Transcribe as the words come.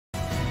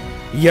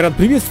Я рад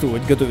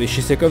приветствовать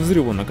готовящийся ко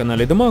взрыву на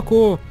канале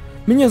Дамако.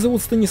 Меня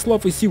зовут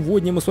Станислав, и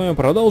сегодня мы с вами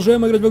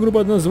продолжаем играть в игру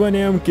под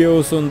названием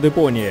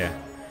Депония.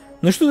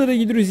 Ну что,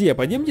 дорогие друзья,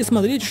 пойдемте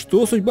смотреть,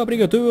 что судьба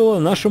приготовила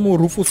нашему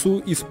Руфусу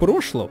из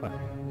прошлого.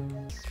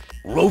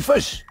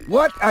 Rufus,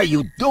 what are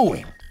you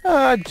doing?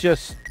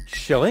 Just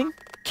chilling.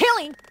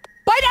 Killing?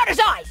 Bite out his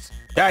eyes!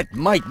 That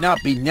might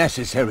not be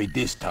necessary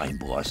this time,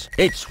 boss.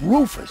 It's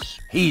Rufus.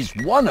 He's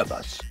one of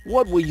us.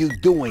 What were you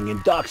doing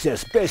in Doc's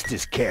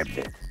asbestos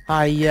cabinet?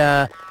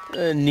 I,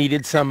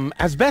 needed some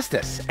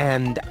asbestos,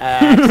 and,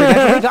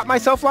 accidentally got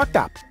myself locked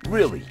up.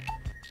 Really?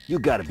 You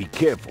gotta be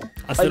careful.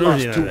 I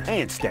Осторожнее lost two надо.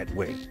 ants that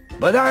way.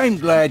 But I'm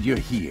glad you're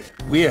here.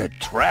 We're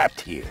trapped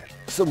here.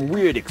 Some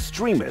weird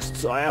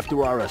extremists are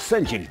after our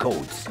ascension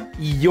codes.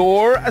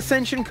 Your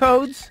ascension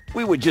codes?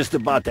 We were just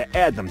about to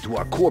add them to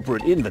our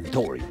corporate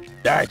inventory.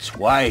 That's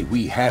why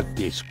we have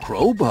this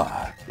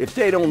crowbar. If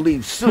they don't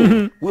leave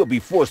soon, we'll be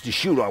forced to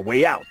shoot our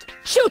way out.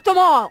 Shoot them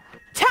all!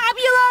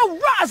 Tabula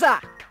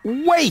rasa!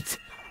 Wait!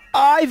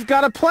 I've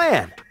got a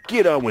plan.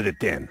 Get on with it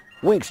then.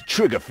 Wink's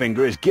trigger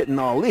finger is getting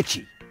all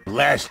itchy.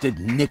 Blasted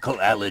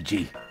nickel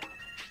allergy.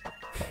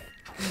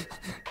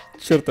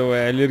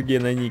 Чертовая аллергия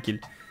на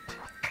никель.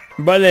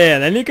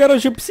 Блин, они,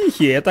 короче,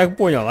 психи, я так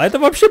понял. А это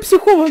вообще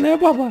психованная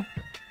баба.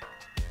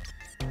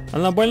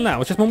 Она больна.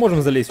 Вот сейчас мы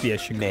можем залезть в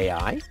ящик. May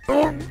I?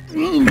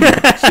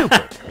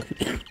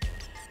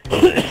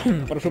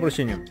 Прошу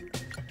прощения.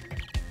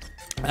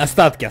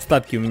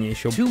 Остатки у меня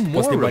еще Two more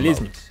после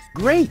болезни. remotes.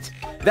 Great.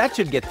 That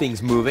should get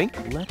things moving.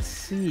 Let's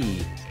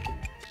see.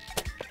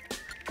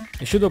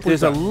 Еще до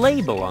There's a пульта.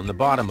 label on the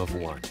bottom of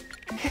one.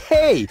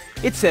 Hey,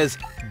 it says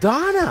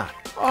Donna.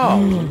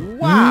 Oh,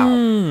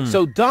 wow.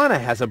 So Donna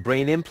has a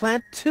brain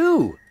implant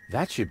too.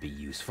 That should be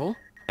useful.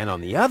 And on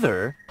the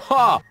other,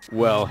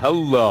 well,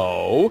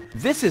 hello.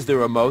 This is the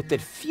remote that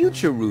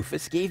future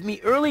Rufus gave me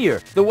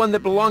earlier, the one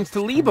that belongs to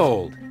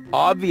Liebold.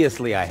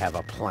 Obviously, I have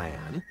a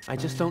plan. I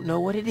just don't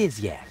know what it is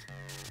yet.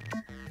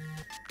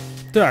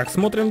 Так,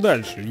 смотрим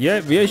дальше.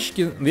 В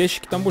ящике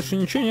там больше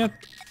ничего нет.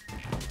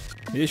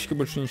 В ящике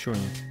больше ничего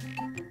нет.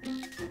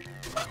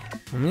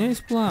 У меня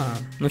есть план.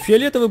 Но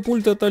фиолетовый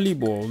пульт это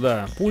либо,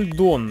 да, пульт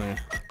Донны.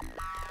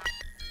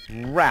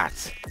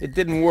 Rats. It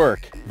didn't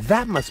work.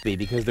 That must be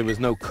because there was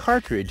no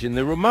cartridge in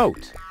the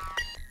remote.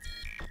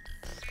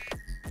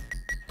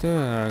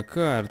 Так,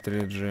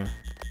 картриджи.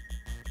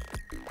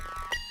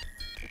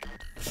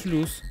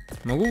 Шлюз.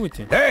 Могу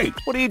выйти? Hey,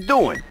 what are you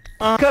doing?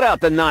 Cut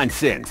out the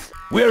nonsense.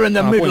 We're in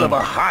the middle понял. of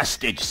a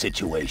hostage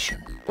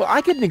situation. Well,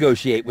 I could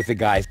negotiate with the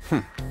guys.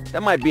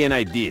 That might be an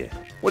idea.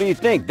 What do you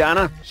think,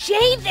 Donna?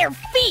 Shave their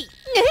feet!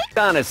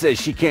 Donna says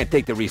she can't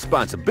take the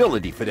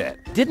responsibility for that.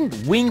 Didn't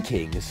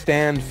winking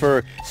stand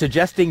for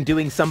suggesting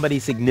doing somebody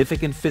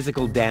significant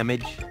physical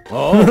damage?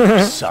 Oh,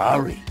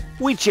 sorry.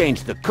 We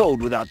changed the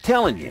code without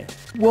telling you.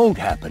 Won't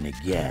happen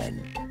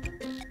again.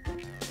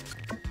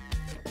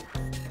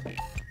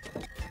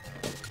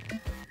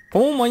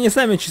 По-моему, они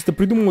сами чисто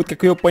придумывают,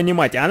 как ее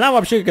понимать. А она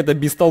вообще какая-то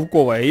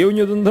бестолковая. И у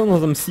нее давно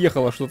там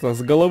съехало что-то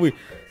с головы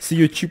с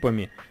ее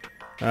чипами.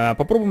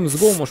 Попробуем с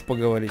Го, может,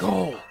 поговорить.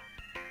 Go.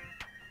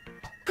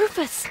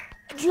 Rufus,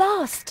 at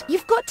last,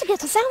 you've got to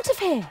get us out of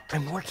here.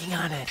 I'm working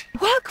on it.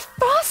 Work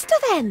faster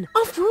then.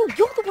 After all,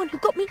 you're the one who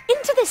got me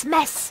into this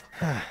mess.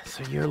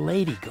 So you're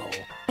Lady Goal.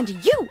 And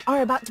you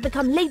are about to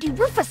become Lady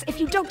Rufus if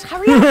you don't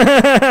hurry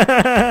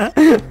up.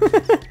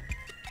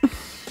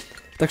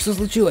 Так что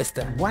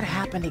случилось-то? What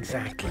happened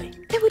exactly?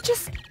 They were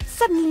just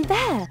suddenly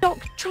there. Doc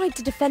tried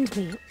to defend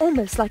me,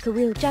 almost like a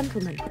real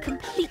gentleman. A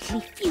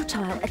completely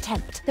futile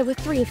attempt. There were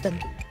 3 of them.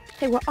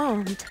 They were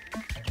armed.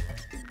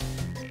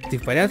 Ты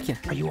в порядке?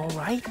 Are you all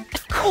right?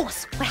 Of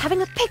course, we're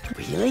having a picnic.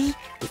 Really?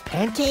 With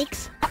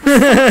pancakes?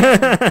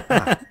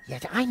 Yeah,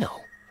 I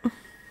know.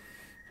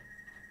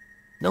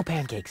 No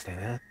pancakes then,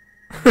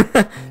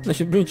 huh?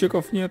 Значит,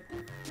 блинчиков нет.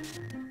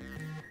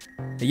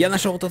 Я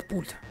нашел этот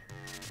пульт.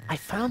 I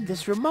found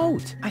this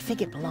remote. I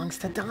think it belongs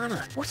to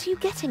Donna. What are you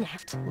getting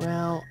at?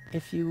 Well,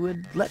 if you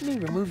would let me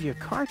remove your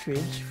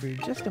cartridge for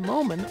just a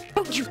moment.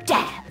 Don't you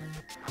dare!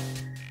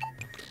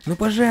 Ну,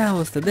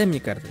 пожалуйста, дай мне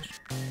картридж.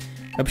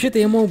 Вообще-то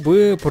я мог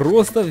бы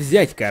просто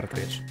взять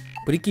картридж.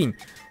 Прикинь,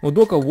 у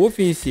Дока в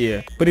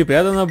офисе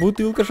припрятана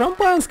бутылка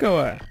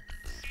шампанского.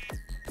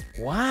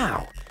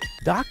 Wow.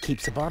 Doc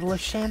keeps a bottle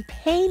of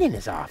champagne in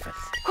his office.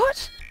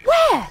 What?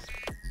 Where?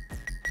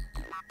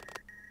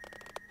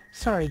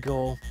 Sorry,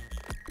 Goal.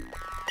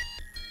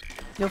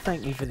 You'll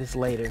thank me for this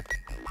later.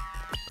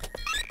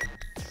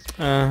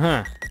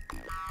 Ага.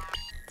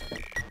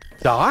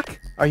 Doc,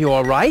 are you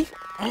all right?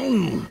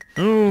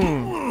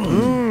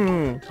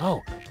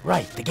 Oh,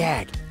 right, the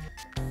gag.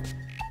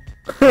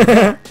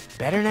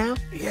 Better now?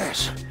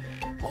 Yes.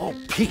 All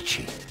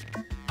peachy.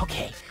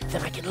 Okay,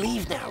 then I can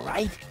leave now,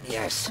 right?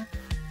 Yes.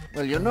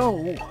 Well, you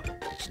know,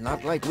 it's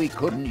not like we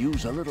couldn't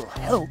use a little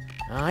help.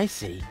 I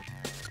see.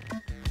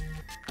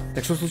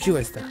 Так что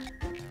случилось-то?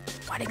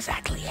 What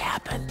exactly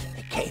happened?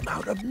 They came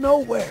out of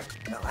nowhere.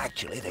 Well,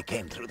 actually, they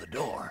came through the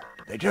door.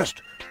 They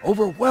just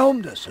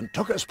overwhelmed us and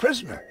took us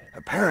prisoner.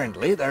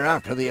 Apparently, they're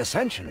after the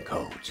Ascension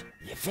codes.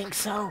 You think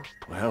so?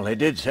 Well, they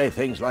did say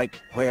things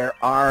like, where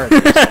are the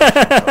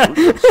Ascension codes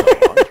and so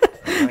on.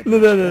 And I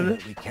understand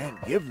that we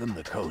can't give them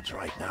the codes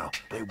right now.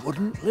 They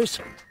wouldn't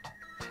listen.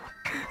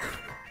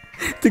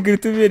 Ты,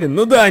 говорит, уверен?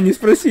 Ну да, они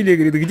спросили,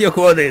 говорит, где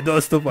коды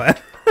доступа.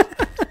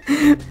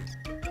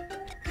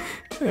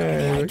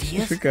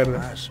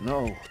 Шикарно.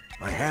 No,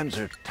 my hands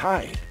are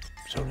tied,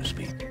 so to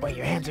speak. Well,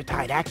 your hands are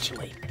tied,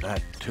 actually.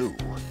 That too.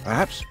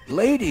 Perhaps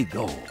Lady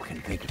Go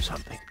can think of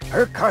something.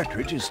 Her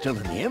cartridge is still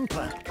in the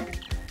implant.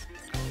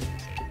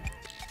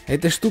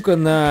 Эта штука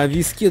на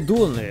виске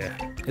Доны.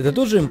 Это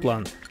тоже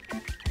имплант?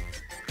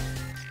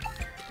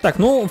 Так,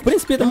 ну, в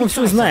принципе, это мы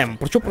все знаем.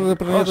 Про что про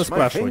это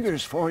спрашивать?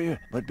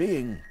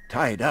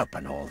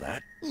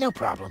 No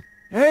problem.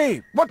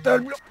 Hey, what the...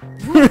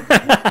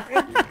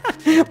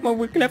 Мог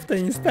бы кляп-то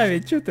не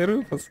ставить, что ты,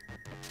 Руфус?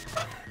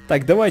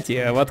 Так,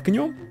 давайте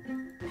воткнем.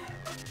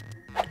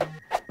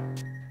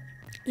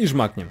 И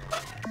жмакнем.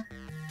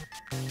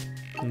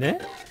 Да?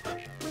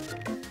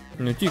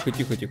 Ну, тихо,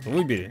 тихо, тихо,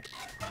 выбери.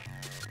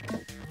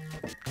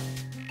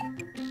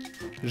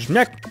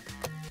 Жмяк.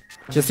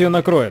 Сейчас ее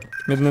накроет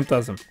медным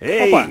тазом.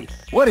 Опа!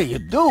 What are you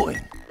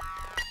doing?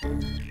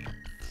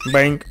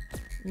 Бэнк.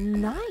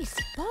 Nice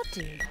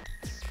body.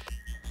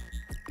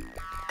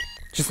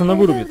 Сейчас она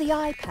вырубит. The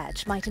eye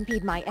patch might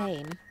impede my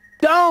aim.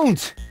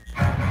 Don't!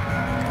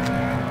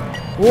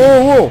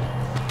 Воу-воу!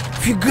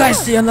 Фига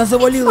себе, она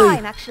завалила Fine,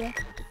 их! actually.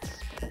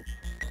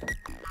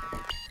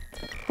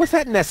 Was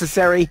that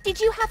necessary? Did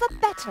you have a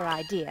better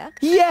idea?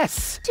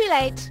 Yes! Too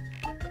late.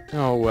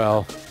 Oh,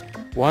 well.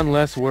 One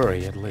less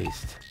worry, at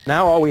least.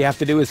 Now all we have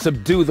to do is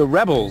subdue the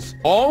rebels.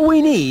 All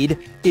we need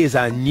is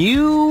a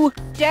new...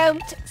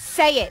 Don't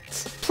say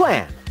it.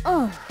 plan.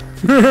 Oh.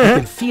 I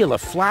can feel a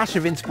flash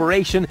of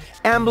inspiration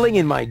ambling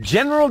in my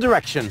general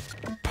direction.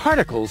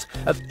 Particles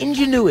of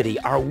ingenuity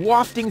are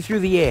wafting through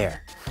the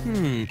air.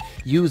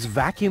 Use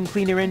vacuum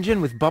cleaner engine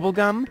with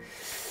bubblegum?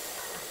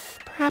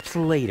 Perhaps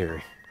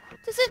later.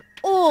 Does it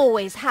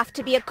always have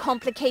to be a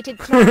complicated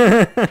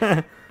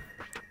plan?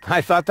 I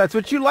thought that's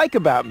what you like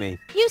about me.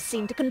 You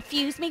seem to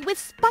confuse me with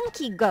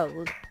Spunky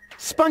Gold.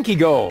 Spunky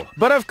Goal.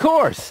 But of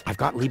course. I've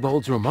got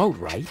Liebold's remote,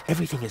 right?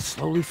 Everything is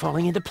slowly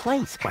falling into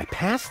place. My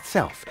past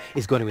self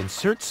is going to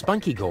insert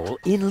Spunky Goal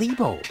in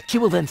Liebold. She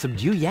will then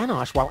subdue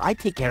Janosch while I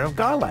take care of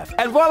Garlef.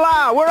 And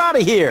voila! We're out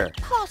of here!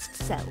 Past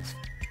self?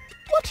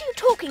 What are you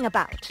talking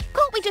about?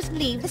 Can't we just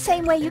leave the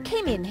same way you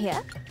came in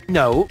here?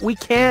 No, we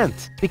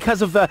can't.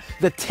 Because of the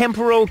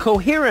temporal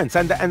coherence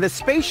and the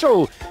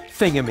spatial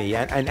thingamy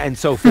and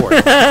so forth.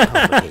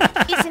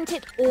 Isn't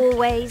it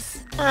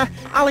always?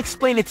 I'll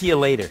explain it to you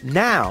later.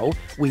 Now,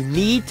 we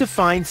need to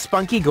find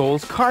Spunky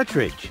Goal's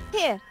cartridge.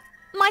 Here,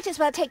 might as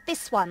well take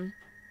this one.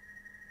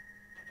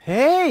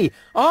 Hey,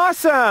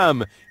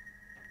 awesome!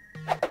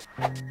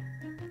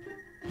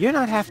 You're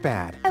not half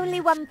bad. Only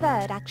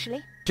 1/3,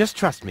 actually. Just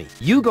trust me.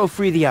 You go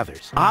free the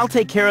others. I'll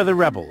take care of the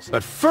rebels.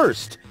 But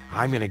first,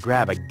 I'm gonna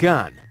grab a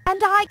gun. And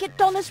I get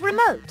Donna's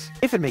remote.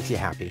 If it makes you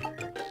happy.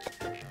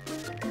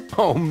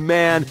 Oh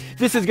man,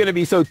 this is gonna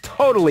be so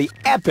totally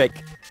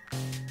epic!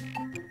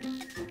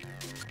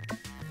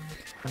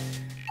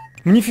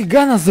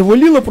 Нифига, она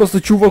завалила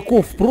просто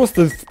чуваков,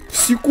 просто в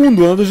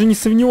секунду, она даже не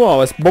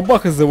сомневалась,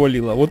 бабах и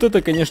завалила. Вот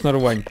это, конечно,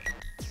 рвань.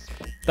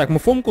 Так, мы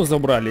Фомку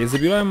забрали и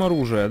забираем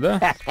оружие,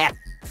 да?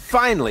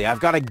 Finally, I've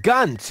got a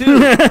gun, too!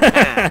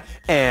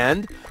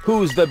 And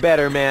who's the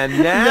better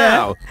man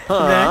now?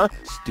 Huh?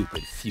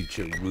 Stupid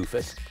future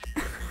Rufus.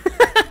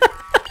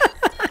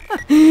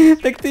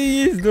 Так ты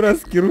и есть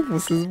дурацкий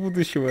Руфус из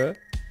будущего.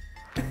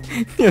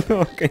 Не,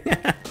 ну,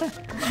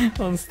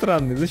 он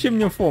странный. Зачем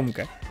мне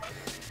Фомка?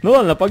 Ну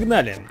ладно,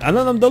 погнали.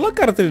 Она нам дала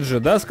картриджи,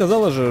 да?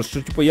 Сказала же,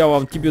 что типа я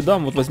вам тебе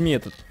дам, вот возьми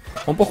этот.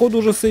 Он походу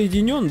уже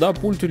соединен, да?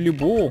 Пульт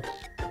Либо.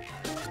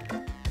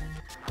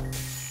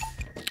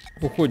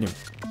 Уходим.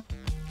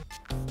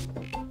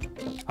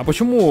 А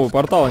почему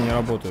порталы не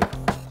работают?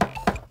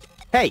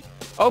 Hey,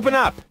 open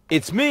up!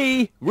 It's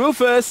me,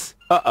 Rufus!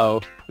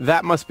 Uh-oh,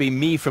 that must be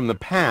me from the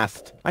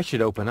past. I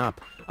should open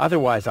up,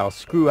 otherwise I'll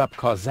screw up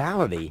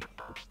causality.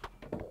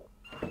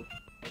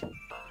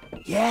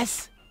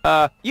 Yes?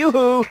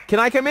 Yoo-hoo! Can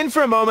I come in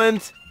for a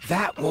moment?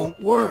 That won't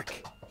work.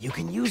 You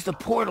can use the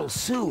portal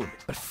soon,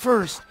 but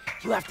first,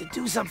 you have to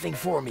do something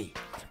for me.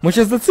 Мы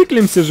сейчас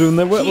зациклимся же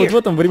вот в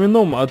этом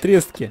временном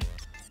отрезке.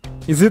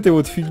 Из этой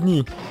вот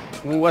фигни.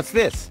 What's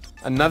this?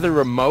 Another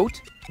remote?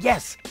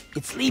 Yes,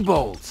 it's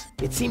Liebold's.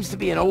 It seems to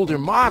be an older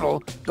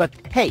model, but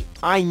hey,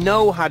 I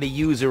know how to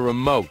use a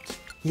remote.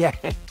 Yeah,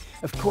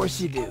 of course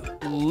you do.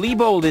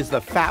 Liebold is the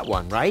fat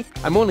one, right?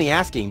 I'm only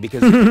asking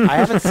because I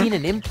haven't seen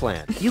an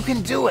implant. You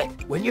can do it.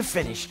 When you're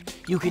finished,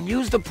 you can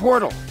use the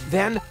portal.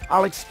 Then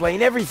I'll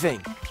explain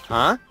everything.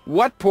 Huh?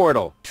 What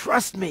portal?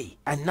 Trust me,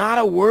 and not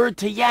a word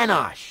to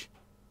Janosch.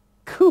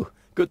 Whew.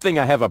 Good thing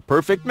I have a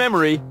perfect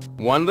memory.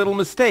 One little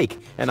mistake,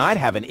 and I'd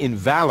have an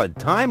invalid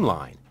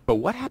timeline. But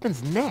what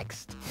happens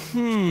next?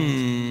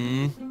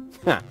 One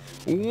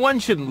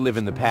shouldn't live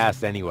in the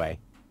past anyway.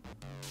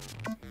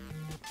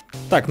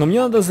 Так, но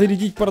мне надо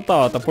зарядить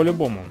портал, это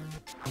по-любому.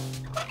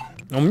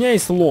 У меня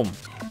есть лом.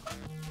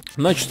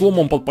 Значит,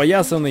 ломом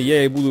подпоясанный,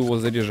 я и буду его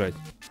заряжать.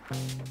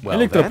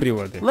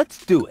 Электроприводы.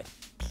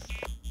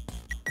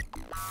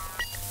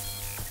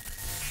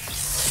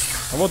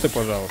 Вот и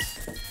пожалуйста.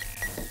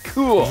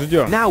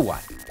 Ждем.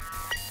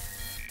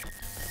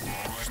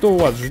 Что у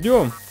вас,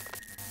 ждем?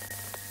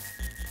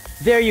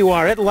 There you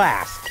are at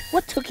last.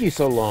 What took you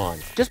so long?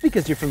 Just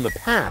because you're from the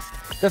past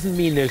doesn't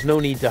mean there's no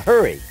need to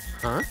hurry.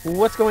 Huh?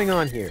 What's going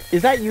on here?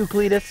 Is that you,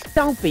 Cletus?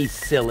 Don't be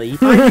silly.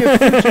 I'm your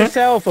future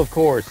self, of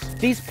course.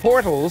 These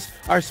portals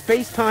are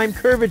space-time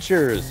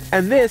curvatures,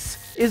 and this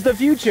is the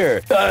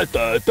future. Da,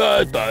 da,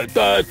 da, da,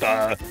 da,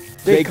 da.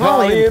 They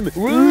call him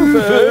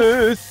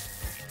Rufus.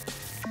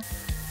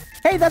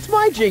 Hey, that's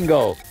my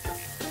jingle.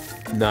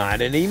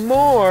 Not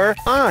anymore.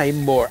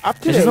 I'm more up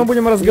to date. Сейчас мы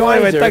будем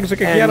разговаривать так же,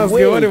 как я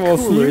разговаривал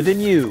с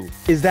ним.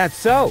 Is that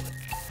so?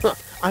 Huh,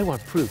 I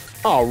want proof.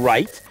 All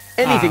right.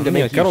 Anything to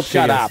make you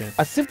shut up.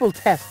 A simple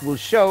test will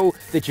show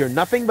that you're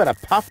nothing but a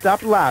puffed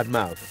up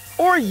loudmouth.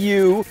 Or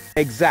you,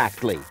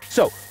 exactly.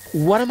 So,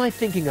 what am I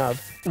thinking of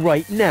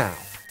right now?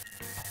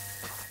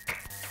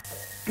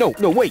 No,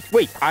 wait.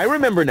 I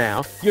remember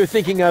now. You're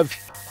thinking of...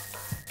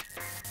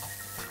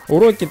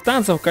 Уроки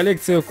танцев,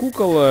 коллекция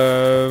кукол.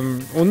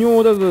 У него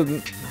вот этот...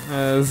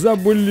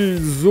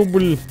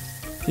 Зибль-зубль.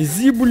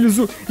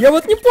 Я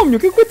вот не помню,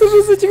 какой-то же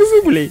из этих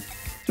зублей.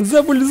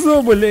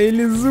 Забль-зобль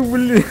или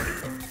зубль...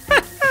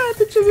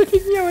 Это что за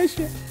фигня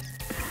вообще?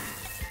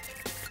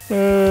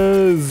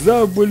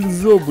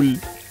 Забль-зобль.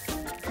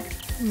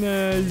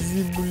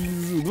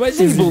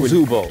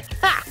 Zibble-zubble.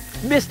 Ha!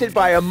 Missed it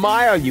by a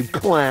mile, you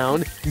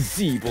clown.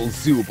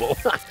 Zibble-zubble.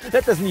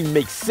 That doesn't even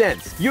make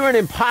sense. You're an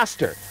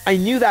imposter. I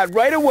knew that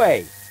right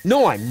away.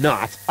 No, I'm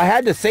not. I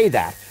had to say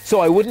that, so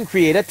I wouldn't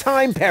create a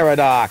time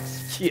paradox.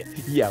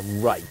 Yeah,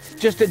 right.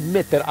 Just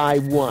admit that I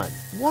won.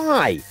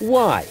 Why?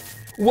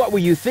 What were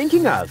you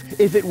thinking of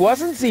if it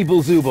wasn't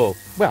Zibble-zubble?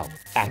 Well,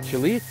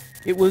 actually,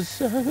 it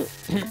was...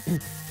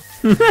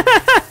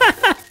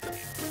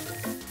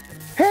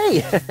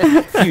 Hey!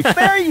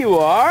 There you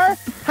are!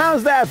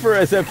 How's that for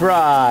a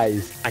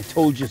surprise? I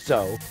told you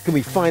so. Can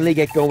we finally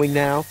get going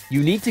now?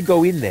 You need to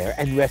go in there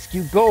and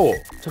rescue Goal.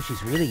 So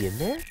she's really in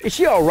there? Is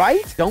she all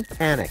right? Don't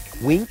panic.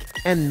 Wink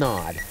and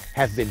nod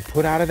have been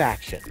put out of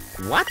action.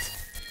 What?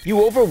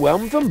 You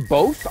overwhelmed them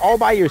both all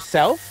by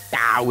yourself?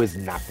 That was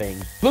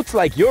nothing. Looks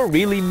like you're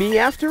really me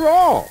after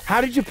all.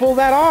 How did you pull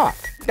that off?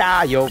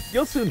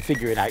 You'll soon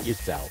figure it out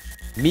yourself.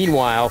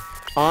 Meanwhile,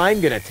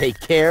 I'm gonna take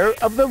care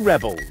of the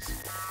rebels.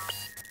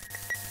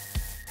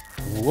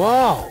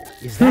 Whoa!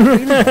 Is that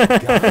really a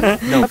gun?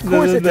 No, of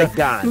course it's a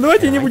gun.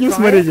 Давайте не будем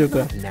смотреть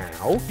это.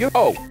 Now?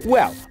 Oh,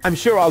 well, I'm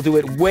sure I'll do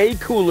it way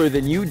cooler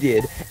than you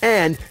did,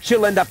 and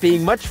she'll end up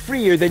being much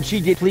freer than she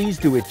did. Please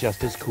do it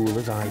just as cool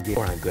as I did,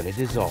 or I'm gonna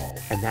dissolve,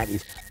 and that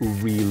is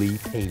really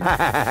painful.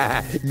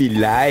 Me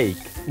like.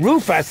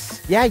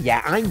 Rufus!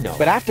 Yeah, I know.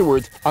 But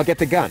afterwards, I'll get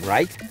the gun,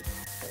 right?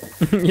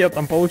 Я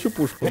там получу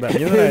пушку, да,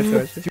 мне нравится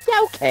вообще.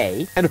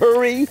 Okay, and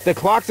hurry, the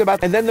clock's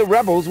about, and then the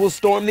rebels will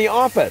storm the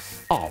office.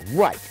 All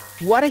right,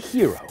 what a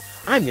hero.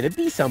 I'm gonna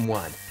be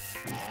someone.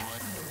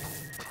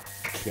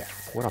 Yeah,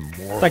 what a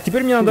moron. Так,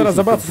 теперь мне надо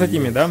разобраться с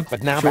этими, да,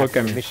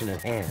 чуваками.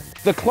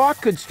 The clock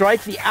could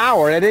strike the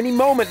hour at any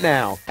moment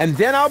now, and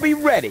then I'll be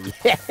ready.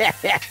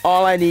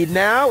 All I need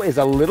now is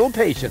a little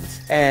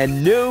patience,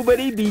 and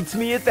nobody beats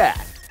me at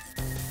that.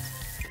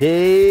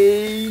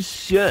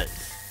 Patience.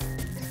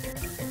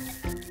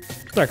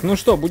 Так, ну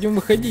что, будем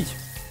выходить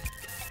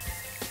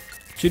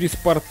через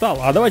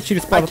портал. А давай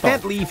через портал. I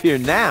can't leave here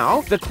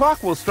now. The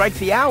clock will strike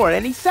the hour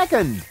any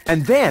second.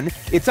 And then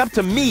it's up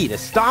to me to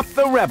stop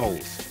the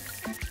rebels.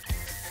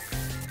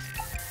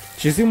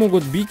 Часы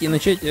могут бить и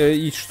начать...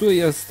 и что, и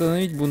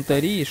остановить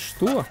бунтарей?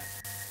 Что?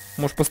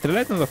 Может,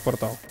 пострелять надо в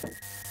портал?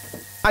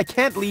 I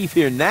can't leave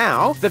here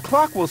now. The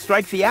clock will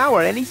strike the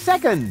hour any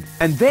second.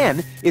 And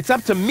then it's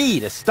up to me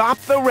to stop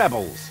the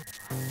rebels.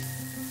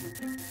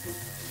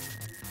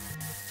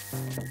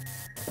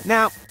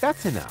 Now,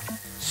 that's enough.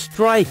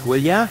 Strike, will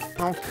ya?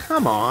 Oh,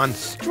 come on,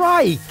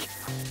 strike!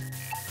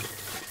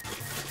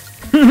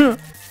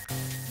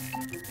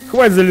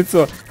 Хватит за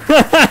лицо.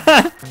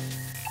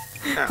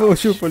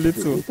 Получил по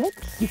лицу.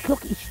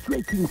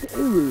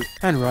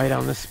 And right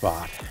on the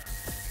spot.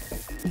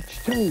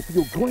 It's time for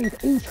your grand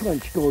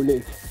entrance,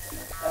 darling.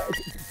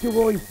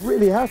 Do I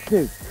really have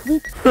to?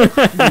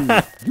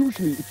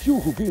 Usually it's you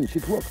who wins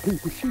at rock,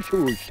 paper,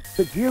 scissors.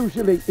 But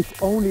usually it's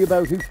only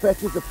about who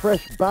fetches a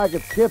fresh bag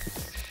of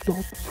chips.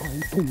 Stop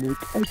trying to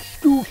make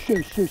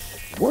excuses.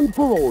 One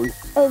for all,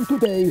 and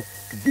today,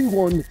 the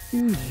one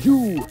is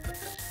you.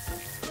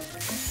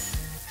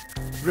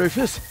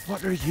 Rufus,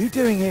 what are you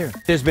doing here?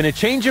 There's been a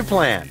change of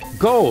plan.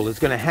 Goal is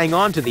going to hang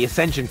on to the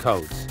Ascension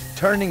codes.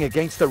 Turning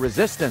against the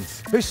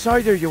Resistance. Whose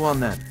side are you on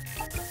then?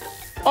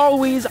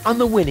 Always on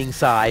the winning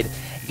side.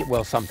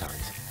 Well,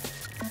 sometimes.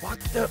 What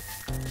the...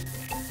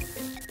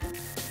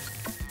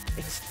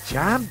 It's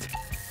jammed?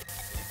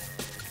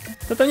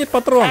 Да там нет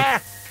патрон.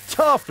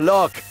 Tough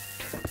luck.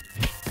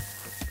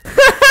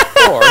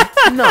 Or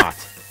not.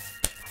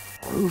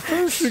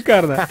 Rufus?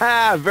 Шикарно.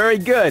 Haha, very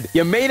good.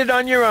 You made it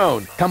on your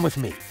own. Come with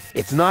me.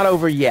 It's not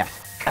over yet.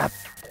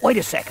 Wait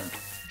a second.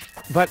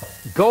 But,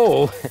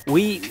 Goal,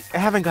 we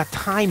haven't got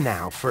time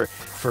now for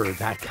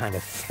that kind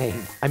of thing.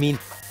 I mean,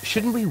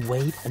 shouldn't we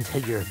wait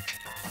until you're,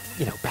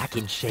 you know, back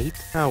in shape?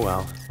 Oh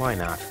well, why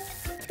not?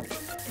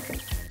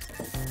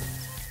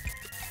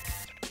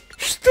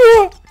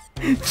 Что?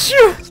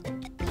 Чё?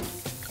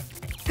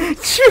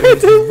 Чё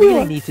это You really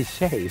было? need to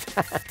shave.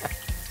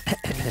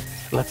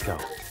 Let's go.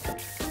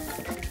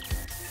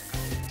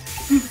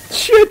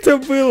 Чё это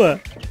было?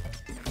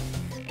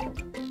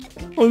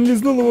 Он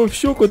лизнул его в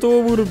щеку,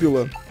 того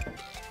вырубило.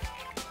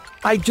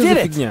 I Чё did за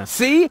it! фигня?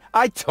 See?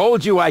 I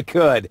told you I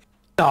could!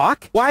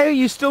 Doc, why are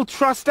you still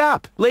trussed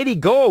up? Lady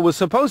Goal was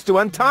supposed to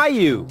untie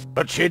you.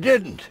 But she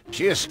didn't.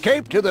 She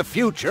escaped to the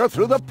future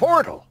through the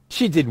portal.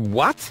 She did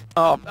what?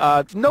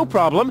 No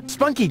problem.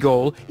 Spunky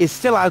Goal is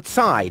still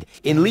outside,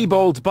 in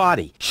Leibold's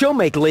body. She'll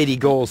make Lady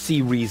Goal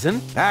see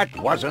reason. That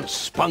wasn't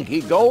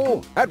Spunky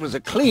Goal. That was a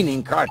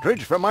cleaning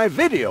cartridge from my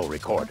video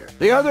recorder.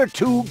 The other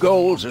 2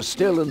 goals are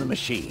still in the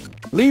machine.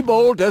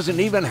 Leibold doesn't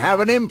even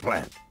have an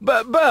implant.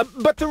 But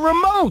the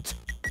remote!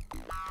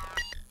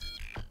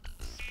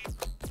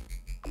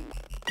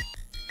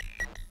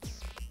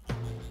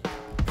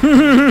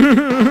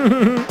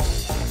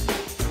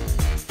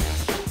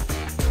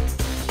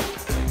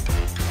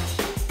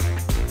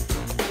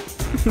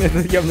 Это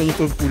явно не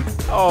тот пульт.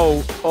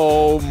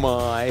 Oh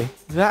my.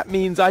 That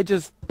means I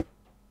just...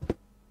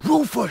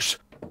 Rufus!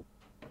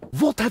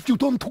 What have you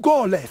done to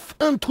Gorleth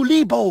and to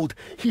Leibold?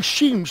 He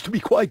seems to be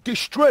quite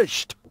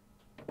distressed.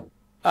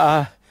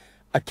 A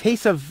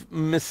case of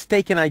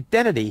mistaken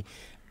identity.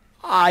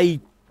 Hey!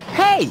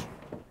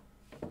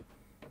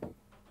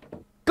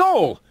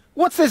 Goal!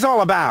 What's this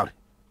all about?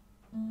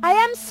 I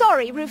am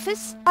sorry,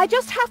 Rufus. I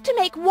just have to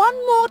make one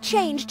more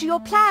change to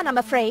your plan, I'm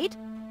afraid.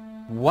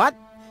 What?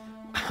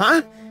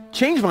 Huh?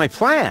 Change my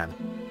plan?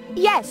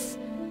 Yes.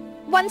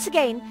 Once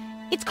again,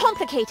 it's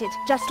complicated,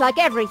 just like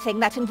everything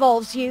that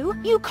involves you.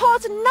 You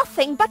cause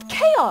nothing but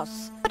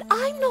chaos. But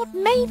I'm not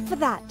made for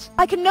that.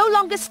 I can no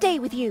longer stay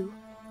with you.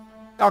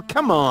 Oh,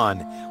 come on.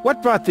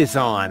 What brought this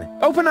on?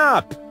 Open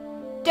up!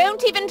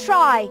 Don't even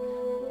try.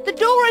 The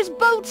door is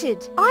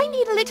bolted. I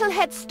need a little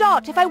head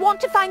start if I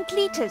want to find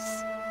Cletus.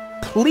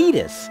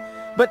 Cletus?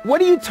 But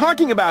what are you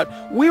talking about?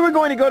 We were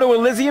going to go to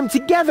Elysium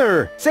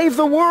together! Save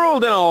the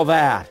world and all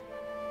that!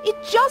 It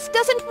just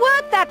doesn't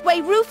work that way,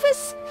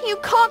 Rufus. You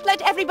can't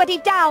let everybody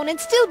down and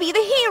still be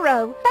the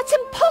hero. That's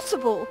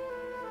impossible.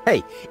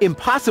 Hey,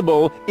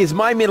 impossible is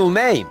my middle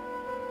name.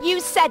 You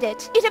said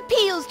it. It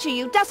appeals to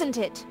you, doesn't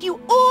it?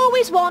 You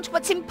always want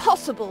what's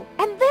impossible,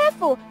 and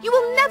therefore you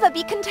will never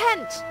be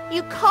content.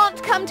 You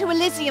can't come to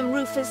Elysium,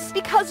 Rufus,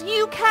 because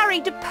you carry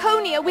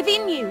Deponia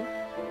within you.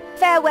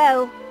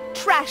 Farewell,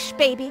 trash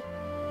baby.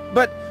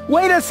 But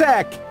wait a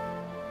sec!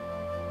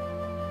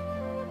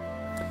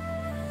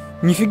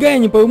 Нифига я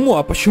не пойму,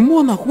 а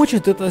почему она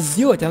хочет это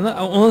сделать?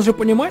 Она же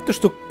понимает, то,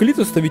 что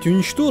Клитус-то ведь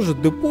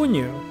уничтожит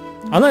Депонию.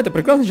 Она это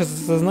прекрасно сейчас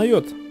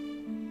осознает.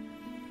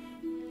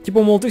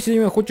 Типа, мол, ты все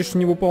время хочешь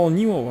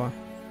невыполнимого.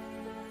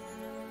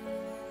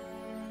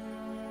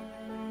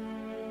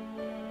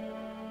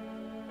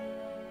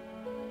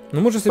 Но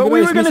мы же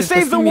собирались вместе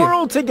спасти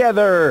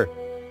мир.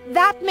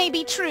 That may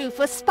be true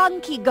for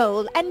Spunky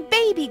Goal and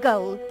Baby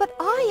Goal, but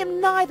I am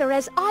neither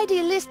as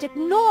idealistic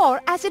nor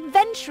as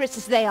adventurous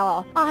as they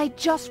are. I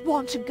just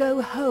want to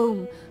go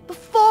home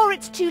before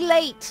it's too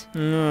late.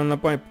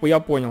 Я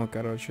понял,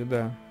 короче,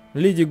 да.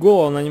 Леди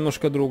Гол, она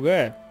немножко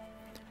другая.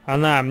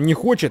 Она не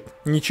хочет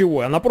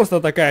ничего, она просто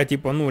такая,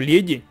 типа, ну,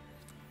 леди.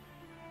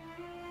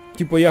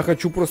 Типа, я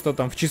хочу просто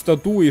там в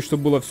чистоту, и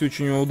чтобы было все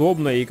очень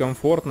удобно и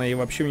комфортно, и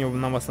вообще мне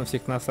на вас на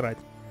всех насрать.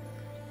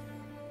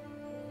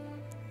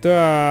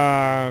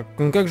 Так,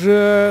 ну как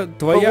же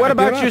твоя But what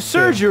about your операция?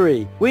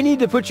 surgery? We need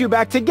to put you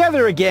back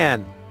together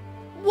again.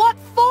 What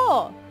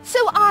for? So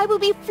I will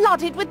be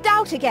flooded with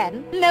doubt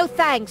again? No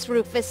thanks,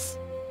 Rufus.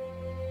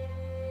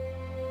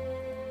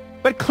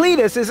 But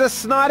Cletus is a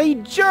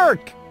snotty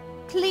jerk.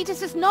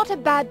 Cletus is not a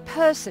bad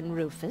person,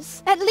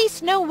 Rufus. At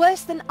least no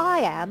worse than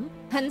I am,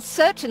 and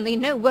certainly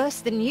no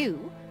worse than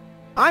you.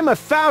 I'm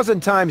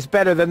 1,000 times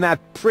better than that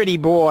pretty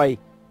boy.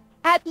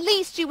 At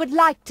least you would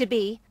like to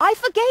be. I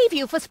forgave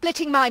you for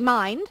splitting my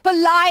mind, for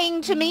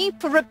lying to me,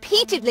 for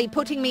repeatedly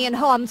putting me in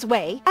harm's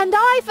way, and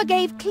I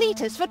forgave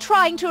Cletus for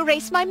trying to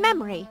erase my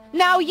memory.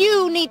 Now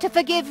you need to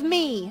forgive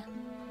me.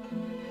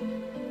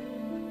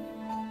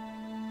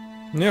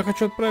 Ну я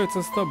хочу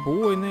отправиться с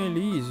тобой на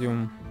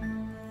Элизиум.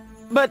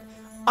 But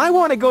I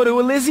want to go to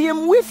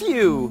Elysium with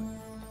you.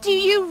 Do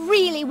you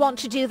really want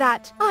to do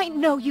that? I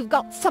know you've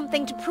got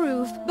something to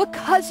prove,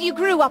 because you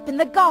grew up in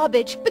the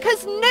garbage,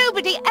 because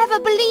nobody ever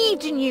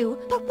believed in you.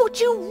 But would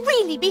you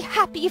really be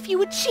happy if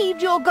you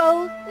achieved your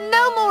goal?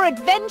 No more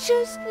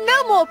adventures?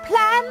 No more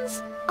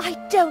plans? I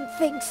don't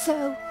think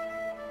so.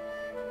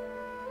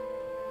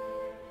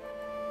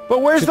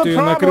 But where's the Что-то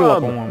её накрыло,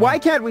 problem? по-моему. Why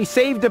can't we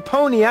save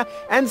Deponia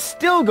and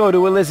still go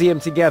to Elysium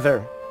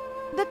together?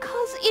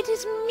 Because it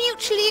is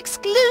mutually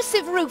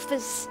exclusive,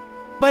 Rufus.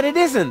 But it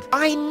isn't.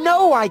 I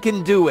know I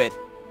can do it.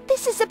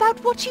 This is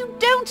about what you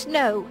don't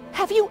know.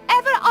 Have you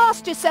ever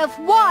asked yourself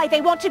why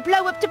they want to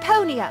blow up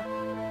Deponia?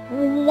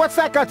 What's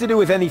that got to do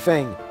with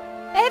anything?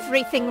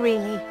 Everything,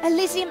 really.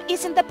 Elysium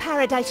isn't the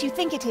paradise you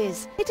think it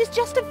is. It is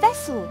just a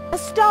vessel, a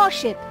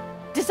starship,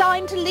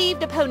 designed to leave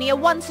Deponia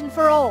once and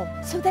for all,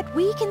 so that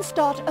we can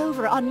start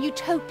over on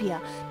Utopia,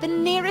 the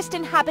nearest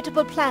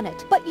inhabitable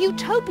planet. But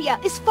Utopia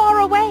is far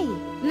away.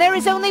 And there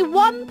is only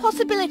one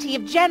possibility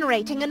of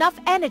generating enough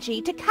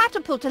energy to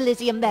catapult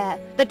Elysium there,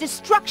 the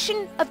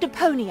destruction of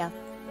Deponia.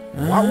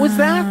 What was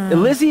that?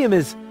 Elysium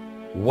is...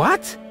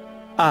 what?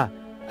 A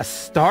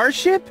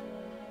starship?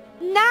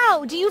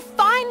 Now, do you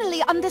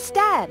finally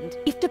understand?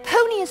 If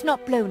Deponia is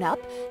not blown up,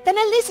 then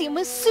Elysium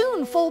will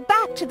soon fall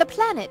back to the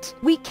planet.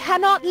 We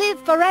cannot live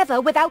forever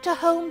without a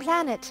home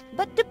planet.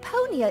 But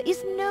Deponia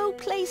is no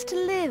place to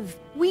live.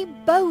 We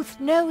both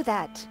know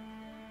that.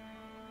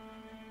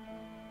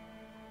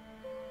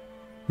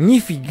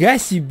 Нифига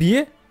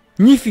себе!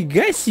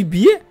 Нифига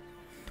себе!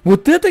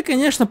 Вот это,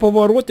 конечно,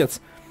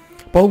 поворотец.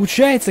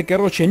 Получается,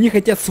 короче, они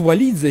хотят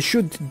свалить за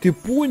счет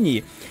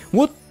Депонии.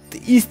 Вот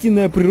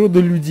истинная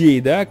природа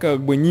людей, да,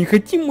 как бы не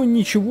хотим мы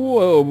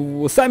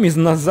ничего, сами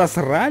нас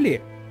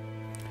засрали,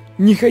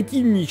 не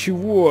хотим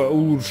ничего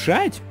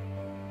улучшать,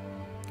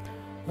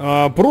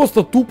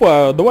 просто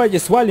тупо давайте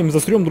свалим,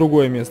 засрем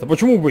другое место,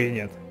 почему бы и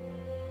нет?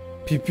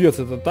 Пипец,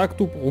 это так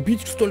тупо,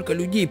 убить столько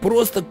людей,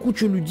 просто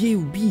кучу людей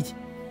убить,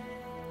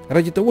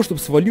 ради того, чтобы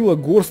свалила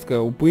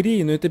горстка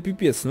упырей, ну это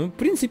пипец, ну в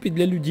принципе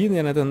для людей,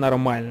 наверное, это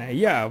нормально,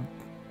 я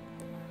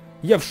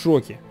в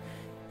шоке.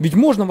 Ведь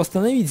можно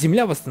восстановить,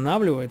 Земля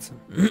восстанавливается.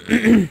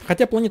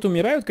 Хотя планеты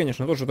умирают,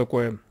 конечно, тоже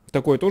такое.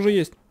 Такое тоже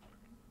есть.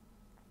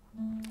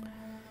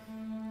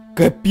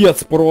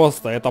 Капец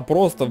просто, это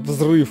просто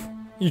взрыв.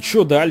 И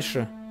чё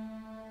дальше?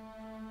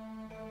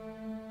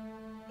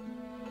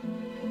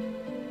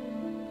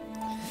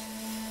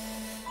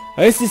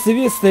 А если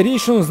совет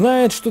старейшин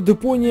знает, что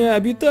Депония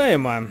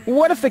обитаема?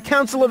 What if the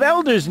Council of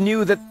Elders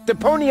knew that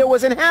Deponia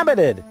was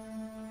inhabited?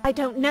 I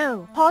don't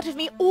know. Part of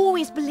me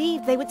always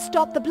believed they would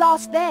stop the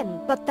blast then,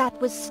 but that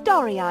was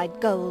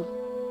starry-eyed gold.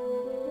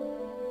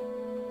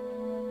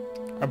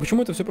 А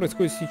почему это все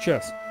происходит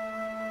сейчас?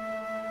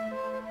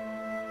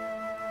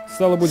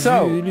 Стало быть,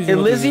 So,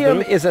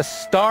 Elysium is a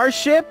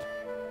starship?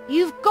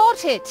 You've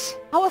got it!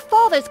 Our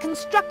fathers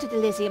constructed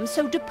Elysium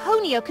so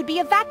Deponia could be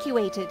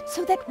evacuated,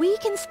 so that we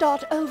can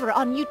start over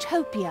on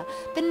Utopia,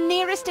 the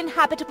nearest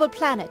inhabitable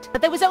planet.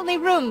 But there was only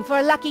room for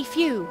a lucky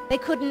few. They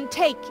couldn't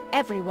take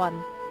everyone.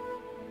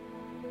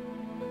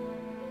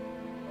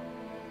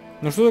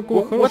 Ну что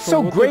такого хорошего? What's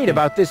so great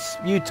about this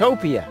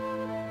Utopia?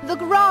 The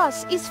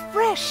grass is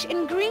fresh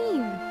and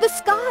green. The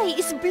sky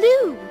is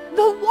blue.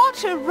 The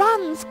water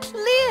runs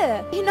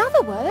clear. In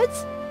other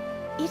words,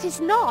 it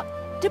is not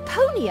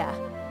Deponia.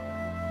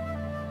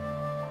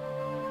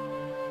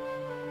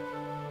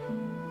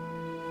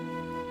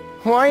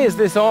 Why is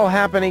this all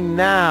happening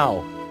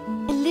now?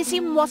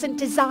 Elysium wasn't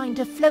designed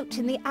to float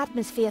in the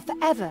atmosphere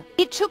forever.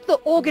 It took the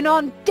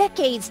Organon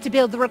decades to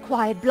build the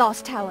required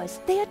blast towers.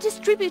 They are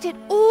distributed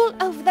all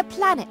over the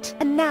planet.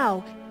 And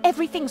now,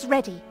 everything's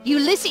ready.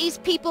 Ulysses'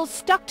 people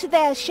stuck to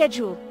their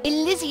schedule.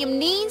 Elysium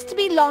needs to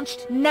be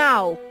launched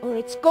now, or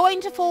it's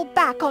going to fall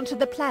back onto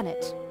the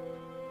planet.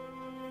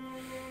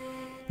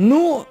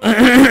 Ну,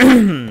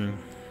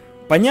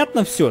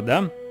 понятно все,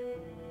 да?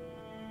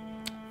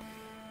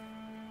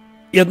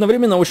 И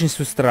одновременно очень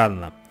все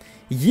странно.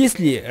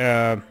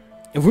 Если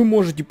вы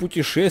можете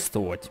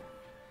путешествовать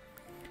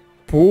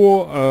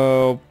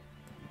по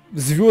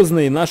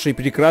звездной нашей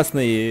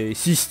прекрасной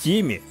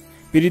системе,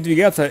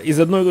 передвигаться из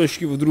одной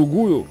точки в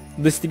другую,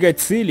 достигать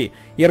цели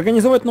и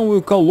организовать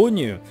новую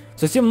колонию,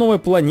 совсем новой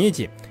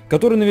планете,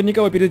 которую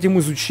наверняка вы перед этим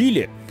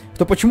изучили,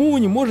 то почему вы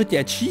не можете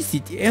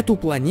очистить эту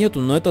планету?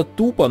 Ну это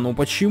тупо, ну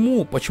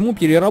почему? Почему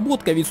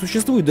переработка ведь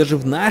существует? Даже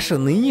в наше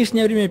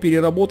нынешнее время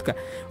переработка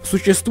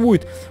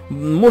существует.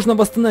 Можно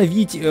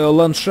восстановить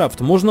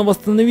ландшафт, можно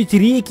восстановить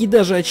реки,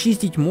 даже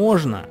очистить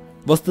можно.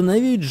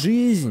 Восстановить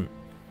жизнь.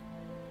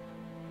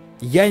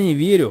 Я не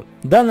верю.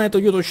 Да, на это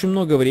идет очень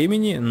много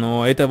времени,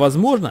 но это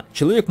возможно.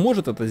 Человек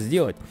может это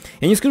сделать.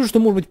 Я не скажу,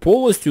 что может быть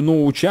полностью,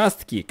 но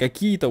участки,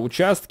 какие-то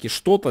участки,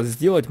 что-то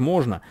сделать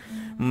можно.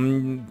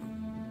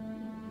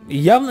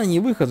 Явно не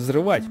выход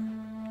взрывать.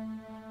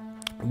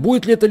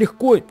 Будет ли это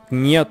легко?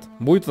 Нет.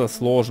 Будет это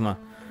сложно.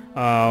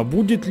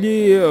 Будет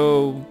ли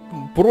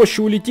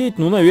проще улететь?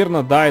 Ну,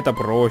 наверное, да, это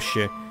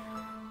проще.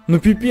 Ну,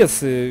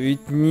 пипец,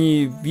 ведь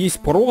не есть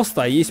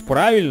просто, а есть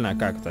правильно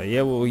как-то.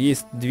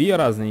 Есть две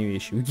разные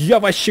вещи. Я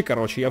вообще,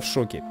 короче, я в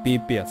шоке.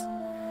 Пипец.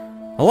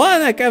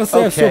 Ладно, кажется,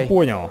 я все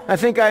понял. I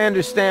think I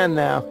understand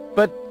now,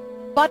 but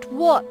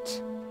what?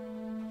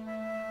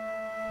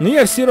 Но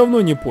я все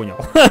равно не понял.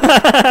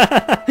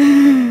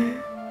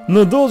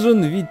 Но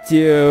должен ведь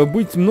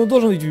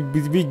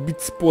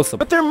быть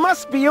способ. But there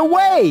must be a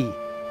way.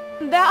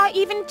 There are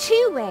even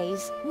two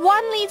ways.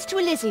 One leads to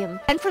Elysium,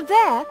 and from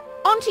there,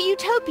 onto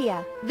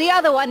Utopia. The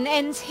other one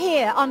ends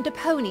here on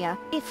Deponia,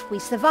 if we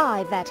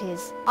survive, that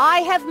is. I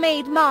have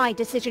made my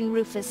decision,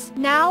 Rufus.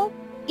 Now,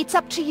 It's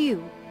up to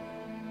you.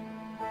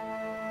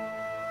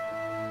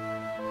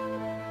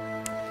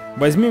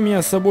 Возьми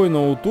меня с собой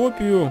на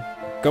утопию.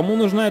 Кому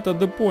нужна эта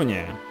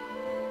Депония?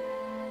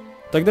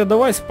 Тогда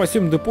давай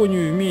спасем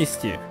Депонию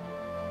вместе.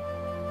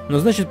 Но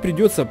значит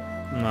придется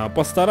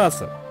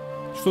постараться.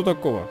 Что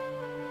такого?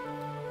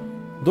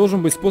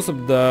 Должен быть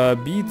способ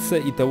добиться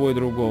и того, и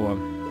другого.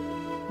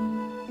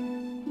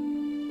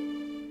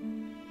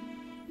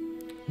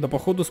 Да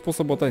походу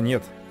способа-то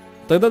нет.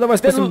 Тогда давай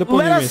спасем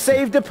Депонию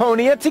вместе.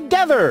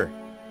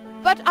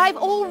 But I've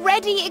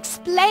already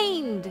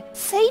explained.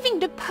 Saving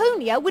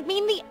Deponia would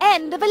mean the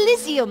end of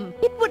Elizium.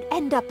 It would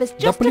end up as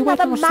just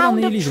another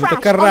mound of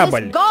trash on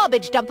this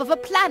garbage dump of a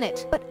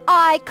planet. But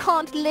I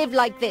can't live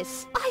like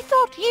this. I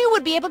thought you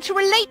would be able to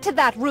relate to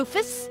that,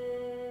 Ruфус.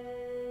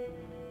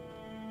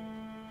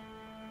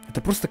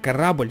 Это просто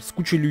корабль с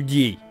кучей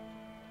людей.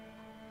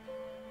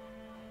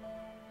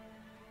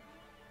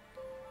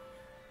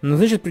 Ну,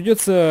 значит,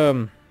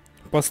 придется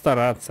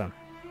постараться.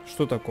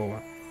 Что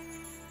такого?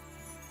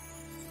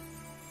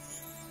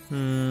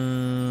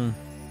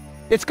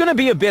 It's gonna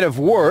be a bit of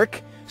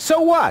work.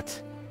 So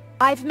what?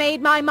 I've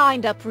made my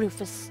mind up,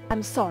 Ruфус.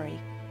 I'm sorry.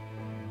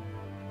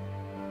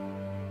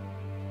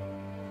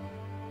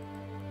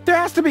 There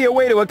has to be a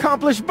way to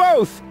accomplish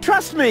both.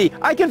 Trust me,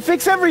 I can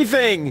fix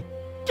everything.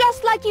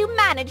 Just like you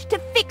managed to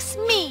fix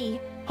me.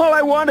 All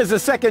I want is a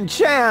second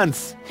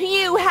chance.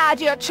 You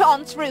had your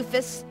chance,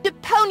 Ruфus.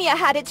 Deponia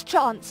had its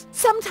chance.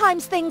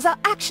 Sometimes things are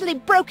actually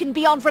broken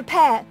beyond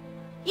repair.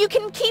 You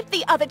can keep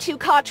the other 2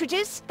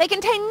 cartridges. They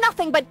contain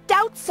nothing but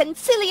doubts and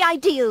silly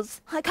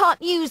ideals. I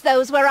can't use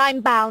those where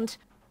I'm bound.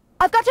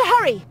 I've got to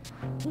hurry.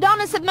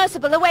 Donna's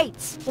submersible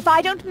awaits. If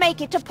I don't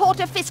make it to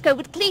Porto Fisco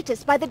with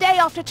Cletus by the day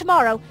after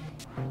tomorrow,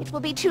 it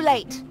will be too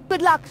late.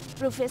 Good luck,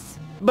 Ruфус.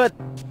 But...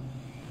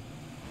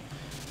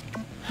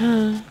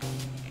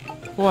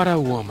 what a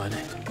woman.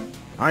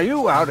 Are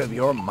you out of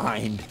your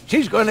mind?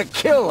 She's gonna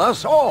kill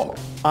us all.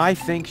 I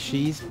think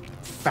she's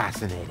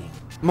fascinating.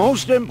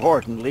 Most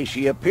importantly,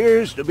 she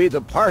appears to be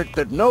the part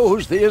that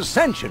knows the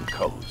Ascension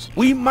codes.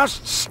 We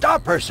must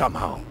stop her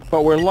somehow.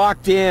 But we're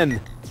locked in.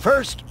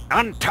 First,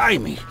 untie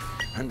me,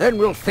 and then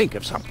we'll think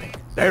of something.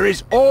 There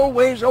is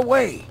always a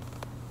way.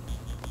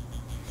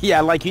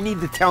 Yeah, like you need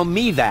to tell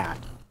me that.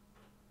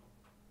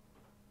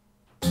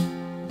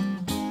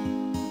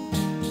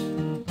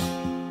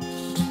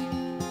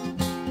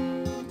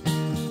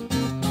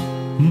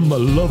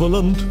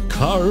 Malevolent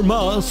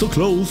karma, so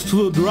close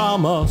to a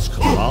drama,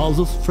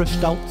 causes fresh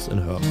doubts in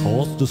her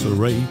course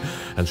disarray,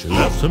 and she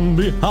left him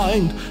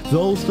behind,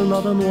 though still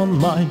not in one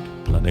mind,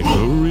 planning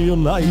to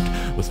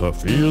reunite with her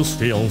fierce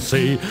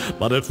fiancé.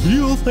 But if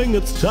you think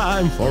it's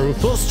time for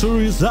Ruфus to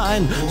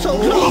resign, so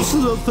close to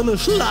the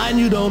finish line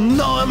you don't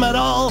know him at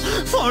all,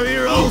 for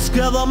heroes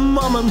gather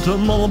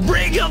momentum on the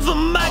brink of the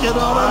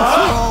Magadon, and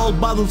swallowed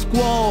by the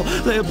squall,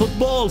 they put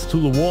balls to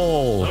the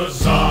wall. The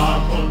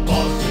sun put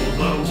balls to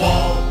the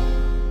wall.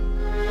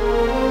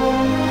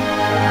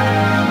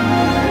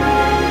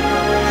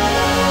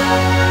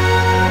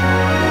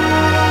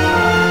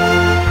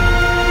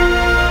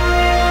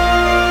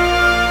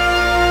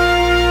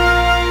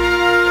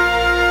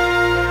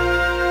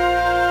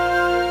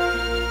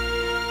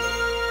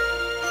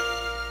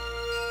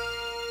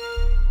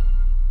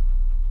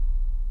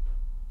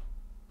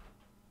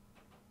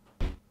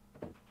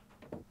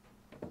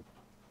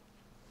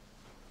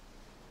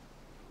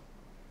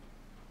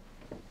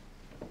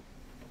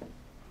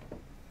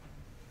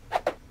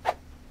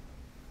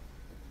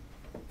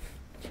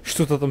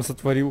 Что-то там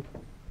сотворил.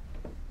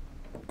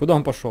 Куда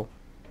он пошел?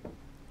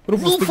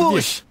 Руфус, ты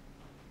где?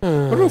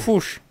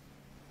 Руфус!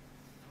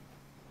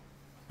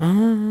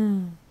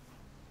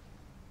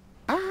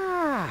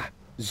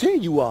 There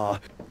you are.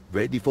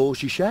 Ready for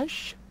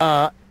shishash?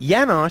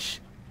 Janosch,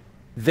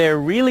 there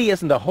really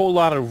isn't a whole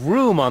lot of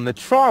room on the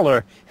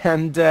trawler,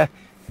 and,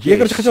 Я,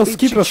 короче, хотел с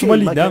Кипра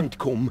свалить, да?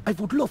 I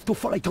would love to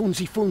fight on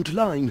the front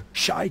line,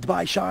 side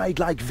by side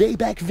like way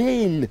back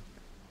then.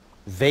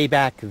 Way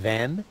back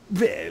then?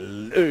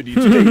 Well, early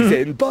today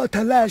then, but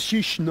alas,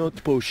 it's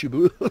not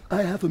possible.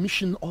 I have a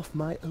mission of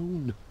my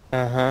own.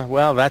 Uh-huh,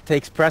 well, that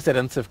takes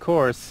precedence, of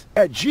course.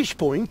 At this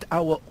point,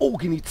 our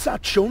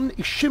organization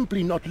is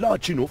simply not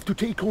large enough to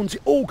take on the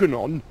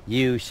Organon.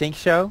 You think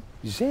so?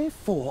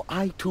 Therefore,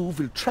 I too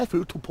will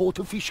travel to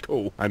Porto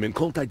Fisco. I'm in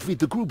contact with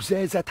the group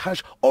there that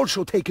has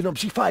also taken up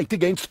the fight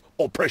against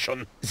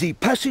oppression. The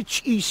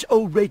passage is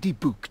already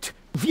booked.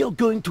 We are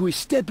going to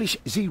establish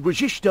the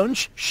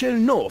resistance shell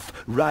north,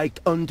 right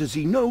under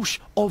the nose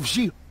of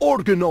the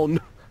Organon.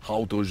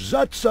 How does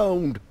that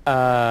sound?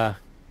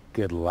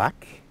 Good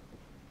luck?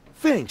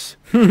 Thanks.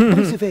 By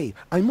the way,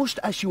 I must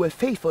ask you a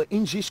favor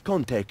in this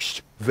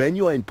context. When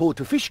you're in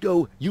Porto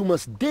Fisco, you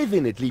must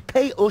definitely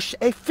pay us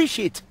a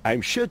visit.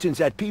 I'm certain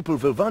that people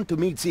will want to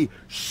meet the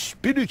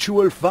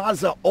spiritual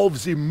father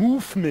of the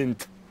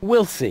movement.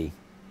 We'll see.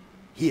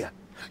 Here,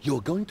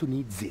 you're going to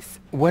need this.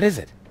 What is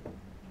it?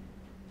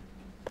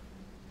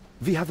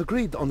 We have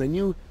agreed on a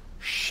new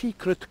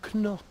secret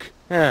knock.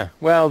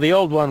 Well, the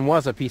old one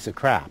was a piece of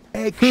crap.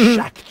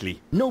 Exactly.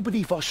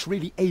 Nobody of us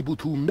really able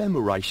to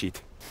memorize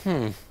it.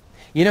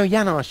 You know,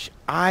 Janosch,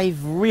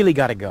 I've really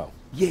got to go.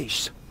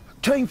 Yes,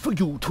 time for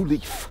you to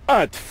leave.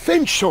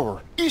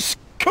 Adventure is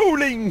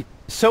calling.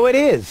 So it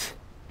is.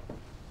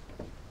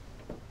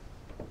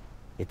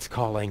 It's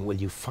calling, will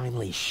you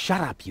finally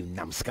shut up, you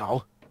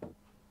numbskull?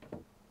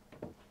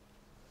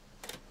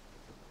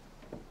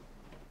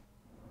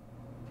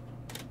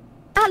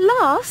 At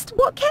last?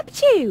 What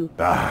kept you?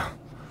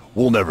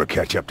 We'll never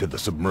catch up to the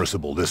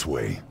submersible this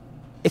way.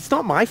 It's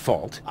not my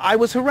fault. I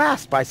was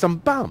harassed by some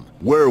bum.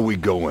 Where are we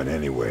going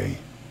anyway?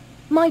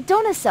 My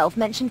Donna self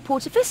mentioned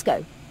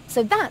Portofisco,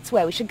 so that's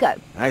where we should go.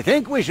 I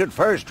think we should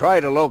first try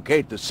to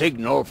locate the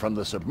signal from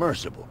the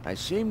submersible. I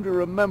seem to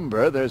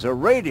remember there's a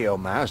radio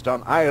mast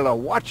on Isla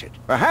Watchet.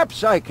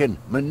 Perhaps I can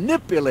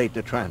manipulate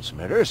the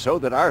transmitter so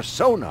that our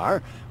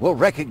sonar will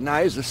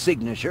recognize the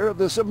signature of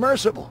the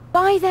submersible.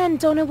 By then,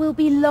 Donna will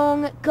be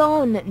long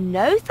gone.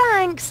 No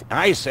thanks.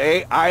 I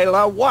say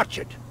Isla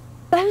Watchet.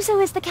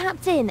 Bozo is the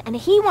captain, and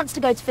he wants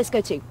to go to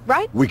Fisco too,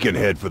 right? We can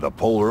head for the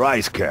polar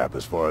ice cap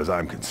as far as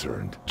I'm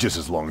concerned. Just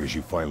as long as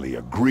you finally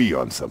agree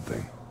on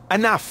something.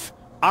 Enough!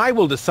 I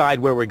will decide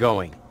where we're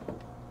going.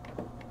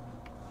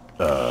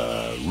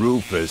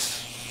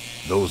 Rufus,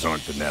 those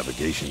aren't the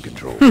navigation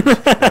controls.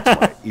 That's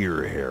my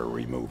ear hair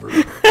remover.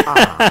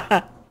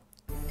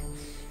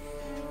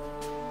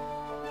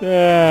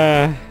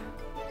 Это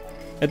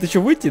что,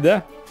 выйти,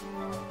 да?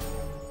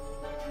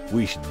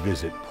 We should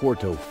visit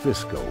Porto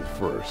Fisco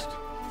first.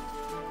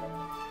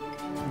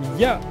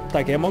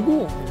 Так, я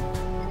могу?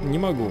 Не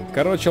могу.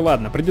 Короче,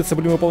 ладно, придется,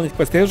 блин, выполнять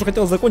квест. Я уже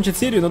хотел закончить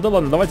серию, но да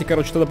ладно, давайте,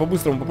 короче, тогда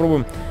по-быстрому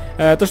попробуем.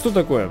 Это что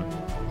такое?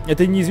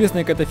 Это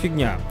неизвестная какая-то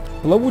фигня.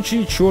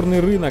 Плавучий черный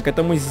рынок.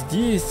 Это мы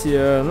здесь.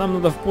 Нам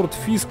надо в Порт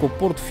Фиско.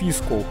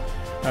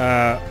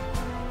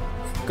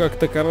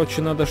 Как-то,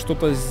 короче, надо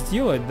что-то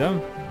сделать, да?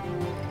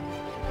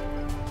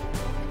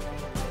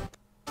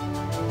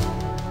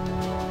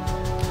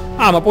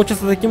 Мы,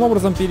 получается, таким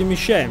образом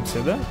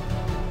перемещаемся, да?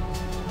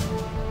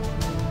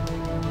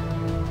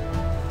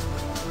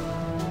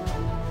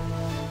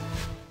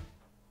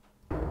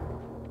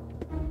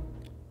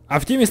 А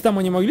в те места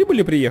мы не могли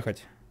были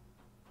приехать?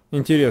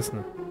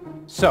 Интересно.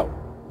 So,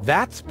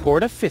 that's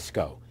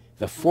Portofisco,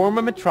 the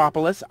former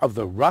metropolis of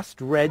the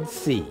Rust-Red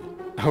Sea.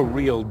 A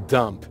real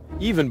dump,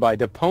 even by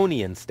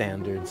Deponian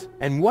standards.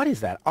 And what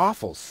is that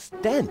awful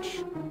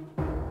stench?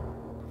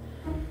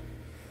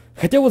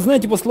 Хотя вот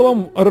знаете, по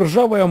словам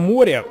 «Ржавое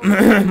море»,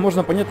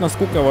 можно понять,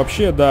 насколько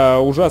вообще, да,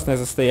 ужасное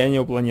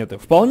состояние у планеты.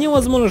 Вполне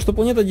возможно, что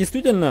планета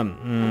действительно,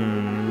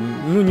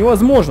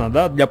 невозможна,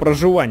 да, для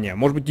проживания.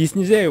 Может быть, здесь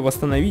нельзя ее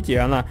восстановить, и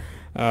она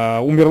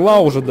умерла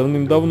уже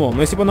давным-давно.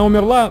 Но если бы она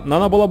умерла,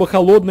 она была бы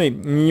холодной,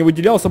 не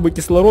выделялся бы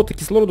кислород, и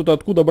кислороду-то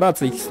откуда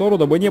браться, и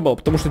кислорода бы не было,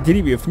 потому что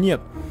деревьев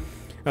нет.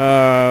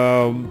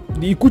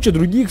 И куча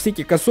других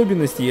всяких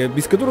особенностей,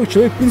 без которых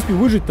человек, в принципе,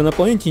 выжить-то на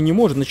планете не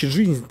может. Значит,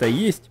 жизнь-то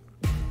есть.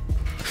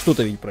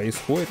 Что-то ведь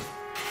происходит.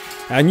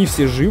 Они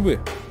все живы.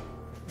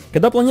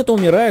 Когда планета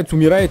умирает,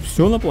 умирает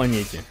все на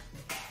планете.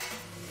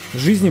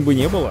 Жизни бы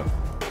не было.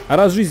 А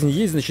раз жизнь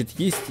есть, значит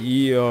есть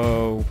и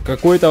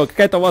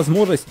какая-то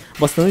возможность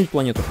восстановить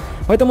планету.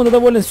 Поэтому это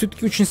довольно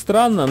все-таки очень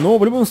странно, но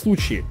в любом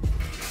случае.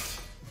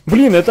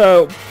 Блин,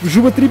 это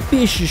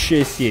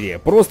животрепещущая серия.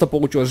 Просто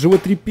получилась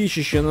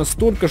животрепещущая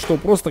настолько, что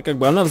просто как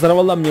бы она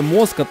взорвала мне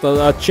мозг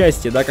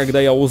отчасти, да, когда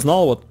я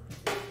узнал вот,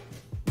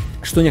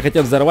 что они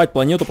хотят взорвать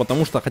планету,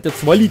 потому что хотят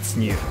свалить с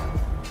нее.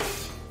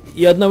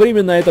 И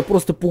одновременно это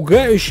просто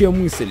пугающая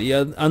мысль. И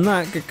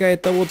она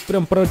какая-то вот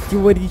прям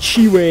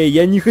противоречивая.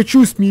 Я не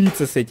хочу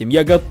смириться с этим.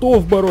 Я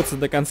готов бороться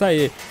до конца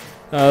и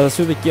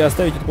все-таки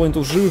оставить эту планету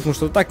в живых, потому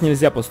что так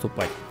нельзя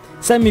поступать.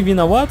 Сами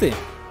виноваты,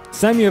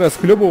 сами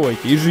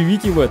расхлебывайте и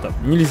живите в этом.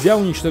 Нельзя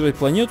уничтожать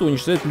планету,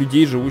 уничтожать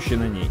людей, живущих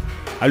на ней.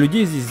 А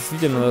людей здесь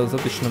действительно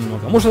достаточно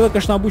много. Может, это,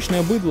 конечно,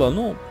 обычное быдло,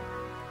 но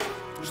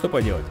что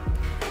поделать.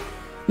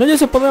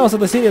 Надеюсь, вам понравилась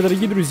эта серия,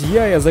 дорогие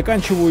друзья. Я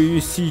заканчиваю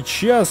ее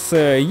сейчас.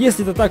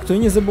 Если это так, то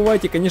не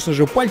забывайте, конечно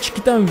же,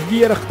 пальчики там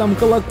вверх, там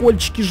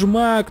колокольчики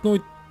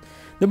жмакнуть.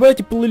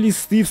 Добавляйте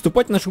плейлисты,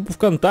 вступайте в нашу группу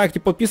ВКонтакте,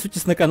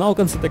 подписывайтесь на канал в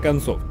конце-то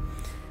концов.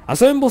 А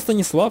с вами был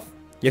Станислав.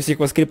 Я всех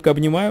вас крепко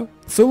обнимаю,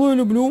 целую,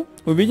 люблю.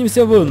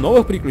 Увидимся в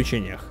новых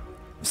приключениях.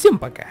 Всем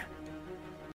пока.